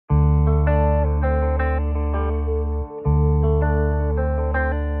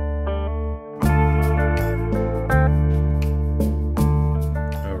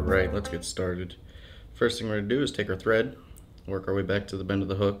let's get started. First thing we're going to do is take our thread, work our way back to the bend of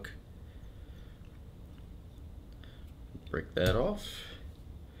the hook, break that off.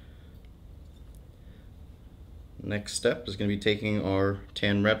 Next step is going to be taking our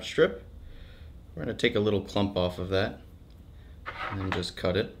tan wrap strip. We're going to take a little clump off of that and then just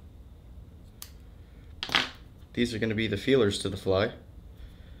cut it. These are going to be the feelers to the fly.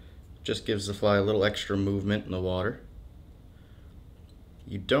 Just gives the fly a little extra movement in the water.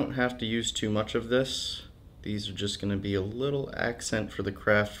 You don't have to use too much of this. These are just going to be a little accent for the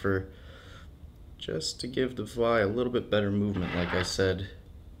craft, for just to give the fly a little bit better movement, like I said.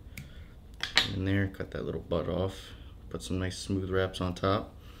 In there, cut that little butt off, put some nice smooth wraps on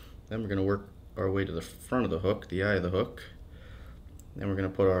top. Then we're going to work our way to the front of the hook, the eye of the hook. Then we're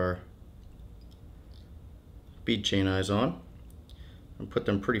going to put our bead chain eyes on and put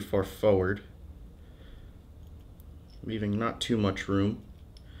them pretty far forward, leaving not too much room.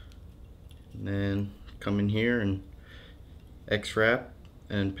 And then come in here and X-wrap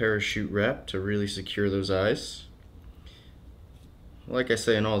and parachute wrap to really secure those eyes. Like I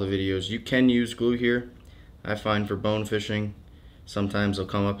say in all the videos, you can use glue here. I find for bone fishing, sometimes they'll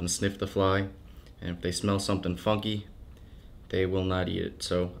come up and sniff the fly, and if they smell something funky, they will not eat it.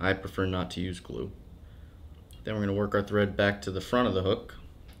 So I prefer not to use glue. Then we're going to work our thread back to the front of the hook,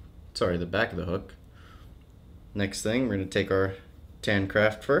 sorry, the back of the hook. Next thing, we're going to take our tan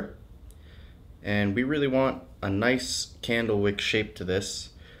craft fur, and we really want a nice candle wick shape to this.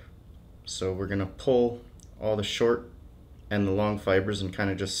 So we're going to pull all the short and the long fibers and kind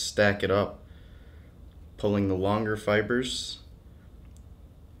of just stack it up, pulling the longer fibers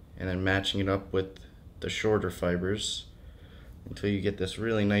and then matching it up with the shorter fibers until you get this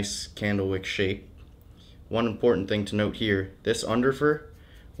really nice candle wick shape. One important thing to note here, this underfur,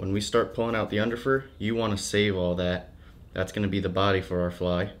 when we start pulling out the underfur, you want to save all that. That's going to be the body for our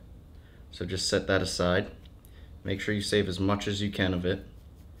fly. So just set that aside. Make sure you save as much as you can of it.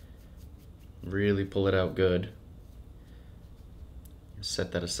 Really pull it out good.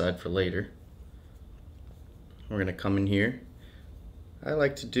 Set that aside for later. We're going to come in here. I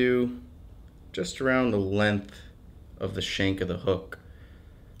like to do just around the length of the shank of the hook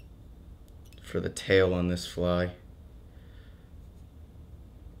for the tail on this fly.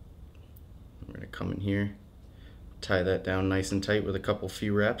 We're going to come in here, tie that down nice and tight with a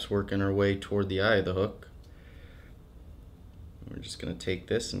few wraps, working our way toward the eye of the hook. We're just going to take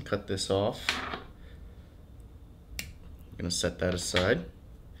this and cut this off. Going to set that aside,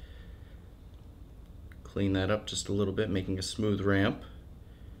 clean that up just a little bit, making a smooth ramp,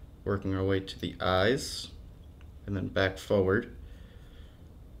 working our way to the eyes and then back forward.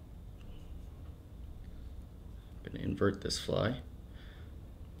 Going to invert this fly.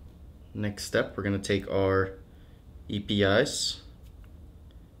 Next step, we're going to take our EP eyes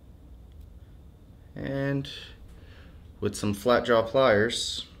and with some flat jaw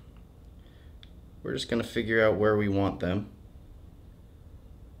pliers, we're just going to figure out where we want them.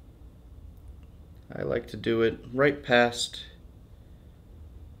 I like to do it right past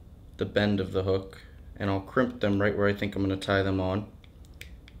the bend of the hook, and I'll crimp them right where I think I'm going to tie them on,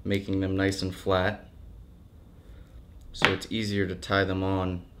 making them nice and flat so it's easier to tie them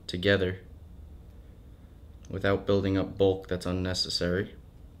on together without building up bulk that's unnecessary.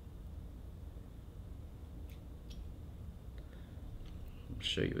 I'll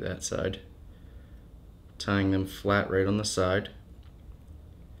show you that side. Tying them flat right on the side.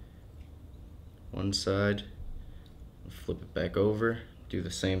 One side, flip it back over, do the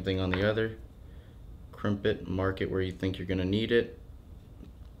same thing on the other, crimp it, mark it where you think you're going to need it.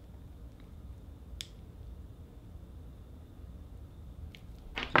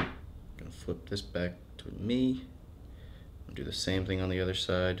 I'm going to flip this back to me, I'll do the same thing on the other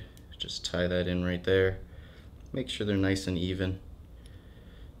side, just tie that in right there, make sure they're nice and even.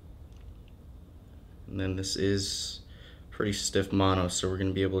 And then this is pretty stiff mono, so we're going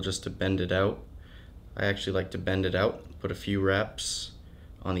to be able just to bend it out. I actually like to bend it out, put a few wraps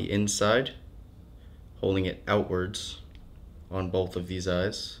on the inside, holding it outwards on both of these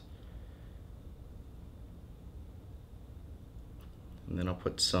eyes. And then I'll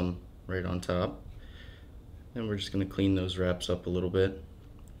put some right on top. And we're just going to clean those wraps up a little bit,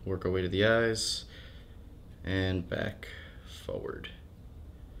 work our way to the eyes, and back forward.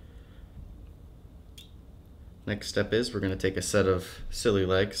 Next step is we're going to take a set of silly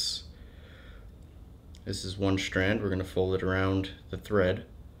legs. This is one strand. We're going to fold it around the thread,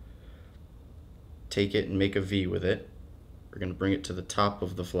 take it and make a V with it. We're going to bring it to the top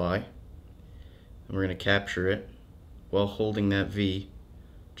of the fly, and we're going to capture it while holding that V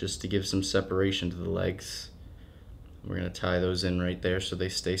just to give some separation to the legs. We're going to tie those in right there so they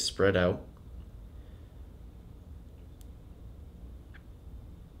stay spread out.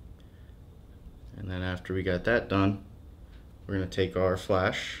 And then after we got that done, we're going to take our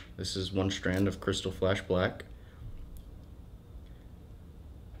flash. This is one strand of Crystal Flash Black.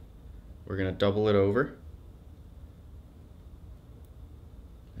 We're going to double it over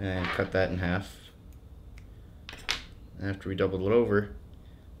and cut that in half. After we double it over,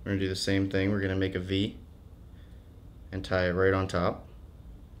 we're going to do the same thing. We're going to make a V and tie it right on top.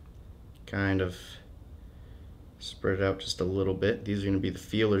 Kind of spread it out just a little bit. These are going to be the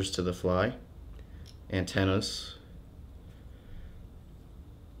feelers to the fly, antennas.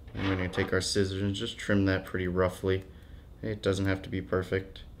 And we're going to take our scissors and just trim that pretty roughly. It doesn't have to be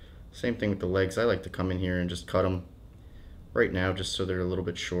perfect. Same thing with the legs. I like to come in here and just cut them right now just so they're a little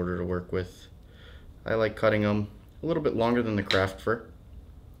bit shorter to work with. I like cutting them a little bit longer than the craft fur.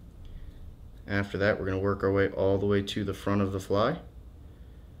 After that, we're going to work our way all the way to the front of the fly.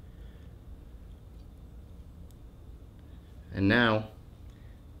 And now,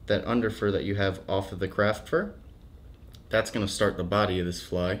 that under fur that you have off of the craft fur, that's going to start the body of this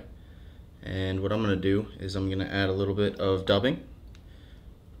fly. And what I'm going to do is I'm going to add a little bit of dubbing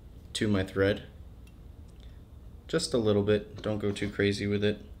to my thread. Just a little bit, don't go too crazy with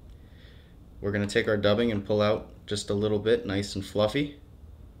it. We're going to take our dubbing and pull out just a little bit, nice and fluffy,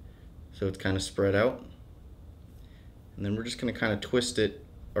 so it's kind of spread out. And then we're just going to kind of twist it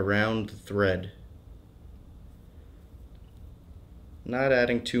around the thread. Not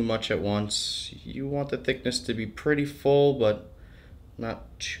adding too much at once. You want the thickness to be pretty full, but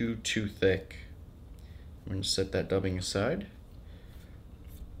not too thick. I'm going to set that dubbing aside.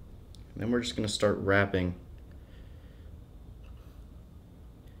 And then we're just going to start wrapping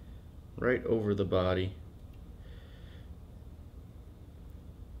right over the body.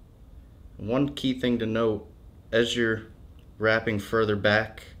 One key thing to note, as you're wrapping further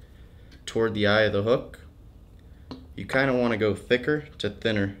back toward the eye of the hook, you kind of want to go thicker to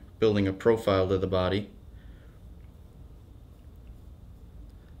thinner, building a profile to the body.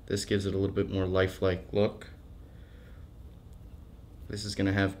 This gives it a little bit more lifelike look. This is going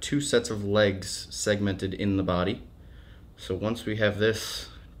to have 2 sets of legs segmented in the body. So once we have this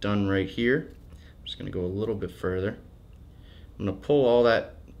done right here, I'm just going to go a little bit further. I'm going to pull all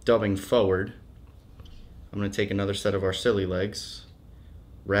that dubbing forward. I'm going to take another set of our silly legs,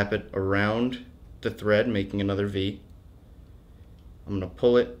 wrap it around the thread, making another V. I'm going to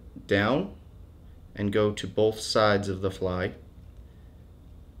pull it down and go to both sides of the fly.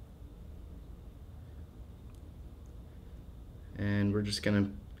 And we're just going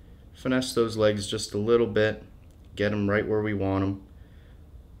to finesse those legs just a little bit, get them right where we want them.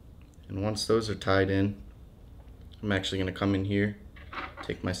 And once those are tied in, I'm actually going to come in here,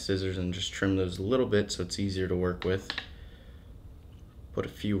 take my scissors and just trim those a little bit so it's easier to work with. Put a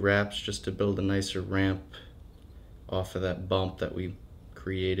few wraps just to build a nicer ramp off of that bump that we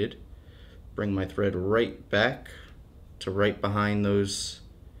created. Bring my thread right back to right behind those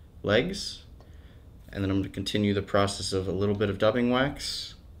legs. And then I'm going to continue the process of a little bit of dubbing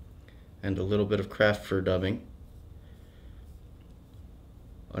wax and a little bit of craft fur dubbing.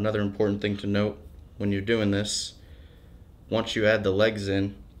 Another important thing to note when you're doing this, once you add the legs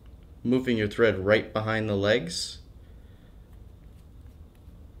in, moving your thread right behind the legs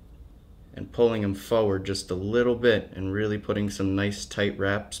and pulling them forward just a little bit and really putting some nice tight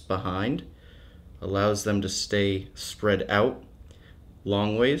wraps behind allows them to stay spread out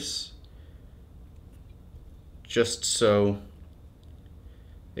long ways, just so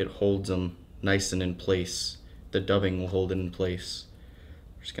it holds them nice and in place. The dubbing will hold it in place.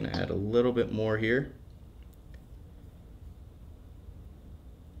 I'm just going to add a little bit more here.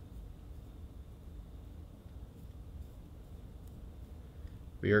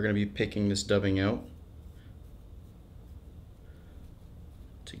 We are going to be picking this dubbing out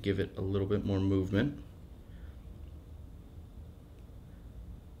to give it a little bit more movement.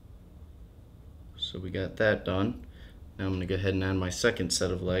 So we got that done. Now I'm going to go ahead and add my second set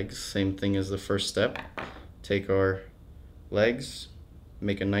of legs. Same thing as the first step. Take our legs,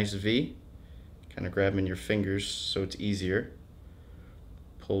 make a nice V, kind of grab them in your fingers so it's easier.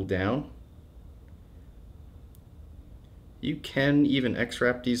 Pull down. You can even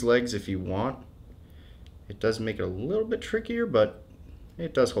X-wrap these legs if you want. It does make it a little bit trickier, but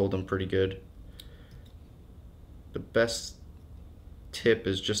it does hold them pretty good. The best tip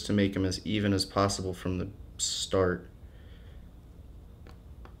is just to make them as even as possible from the start.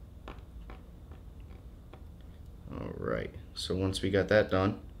 Alright, so once we got that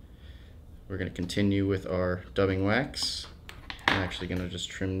done, we're going to continue with our dubbing wax. I'm actually going to just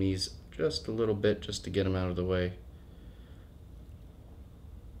trim these just a little bit just to get them out of the way.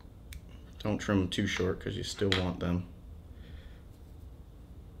 Don't trim them too short because you still want them.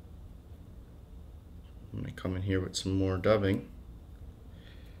 I'm going to come in here with some more dubbing.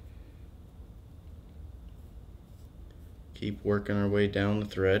 Keep working our way down the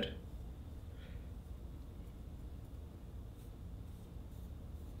thread.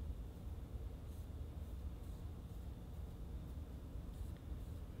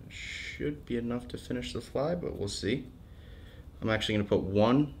 Should be enough to finish the fly, but we'll see. I'm actually going to put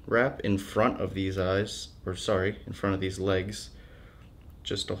one wrap in front of these eyes, or sorry, in front of these legs,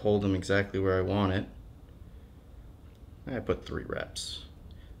 just to hold them exactly where I want it. I put 3 wraps.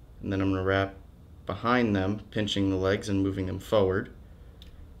 And then I'm going to wrap behind them, pinching the legs and moving them forward.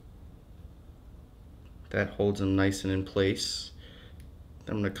 That holds them nice and in place.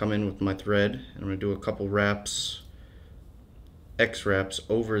 Then I'm going to come in with my thread, and I'm going to do a couple wraps, X wraps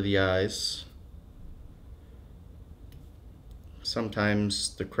over the eyes.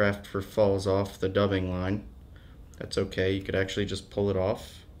 Sometimes the craft fur falls off the dubbing line. That's okay, you could actually just pull it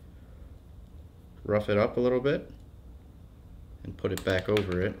off, rough it up a little bit, and put it back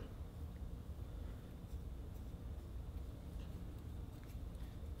over it.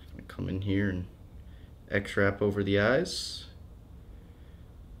 I'm going to come in here and X wrap over the eyes,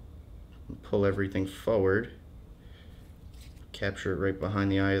 and pull everything forward, capture it right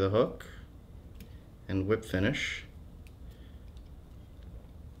behind the eye of the hook, and whip finish.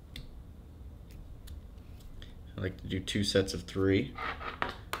 I like to do 2 sets of 3.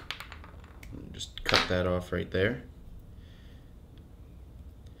 Just cut that off right there.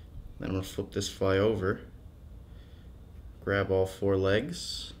 Then I'm going to flip this fly over, grab all 4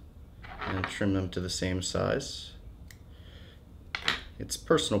 legs, and trim them to the same size. It's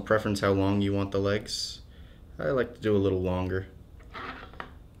personal preference how long you want the legs. I like to do a little longer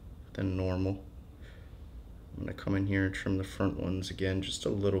than normal. I'm going to come in here and trim the front ones again just a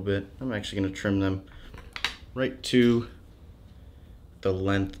little bit. I'm actually going to trim them right to the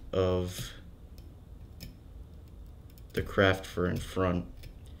length of the craft fur in front.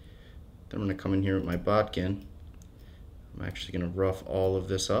 Then I'm going to come in here with my bodkin. I'm actually going to rough all of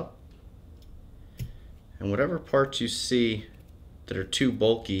this up. And whatever parts you see that are too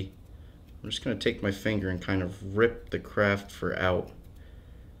bulky, I'm just going to take my finger and kind of rip the craft fur out,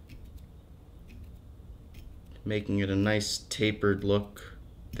 making it a nice tapered look,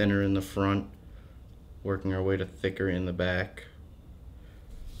 thinner in the front, working our way to thicker in the back.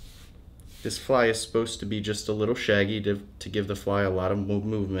 This fly is supposed to be just a little shaggy to give the fly a lot of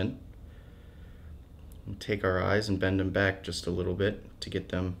movement. We'll take our eyes and bend them back just a little bit to get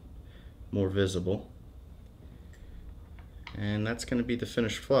them more visible. And that's going to be the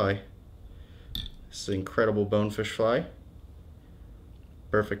finished fly. This is an incredible bonefish fly.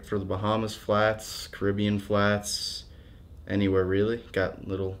 Perfect for the Bahamas flats, Caribbean flats, anywhere really. Got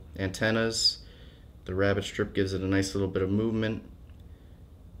little antennas. The rabbit strip gives it a nice little bit of movement.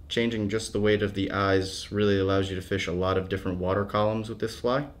 Changing just the weight of the eyes really allows you to fish a lot of different water columns with this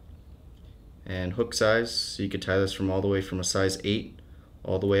fly. And hook size, so you could tie this from all the way from a size 8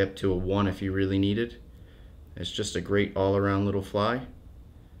 all the way up to a 1 if you really needed. It's just a great all-around little fly.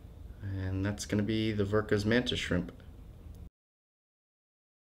 And that's going to be the Veverka's mantis shrimp.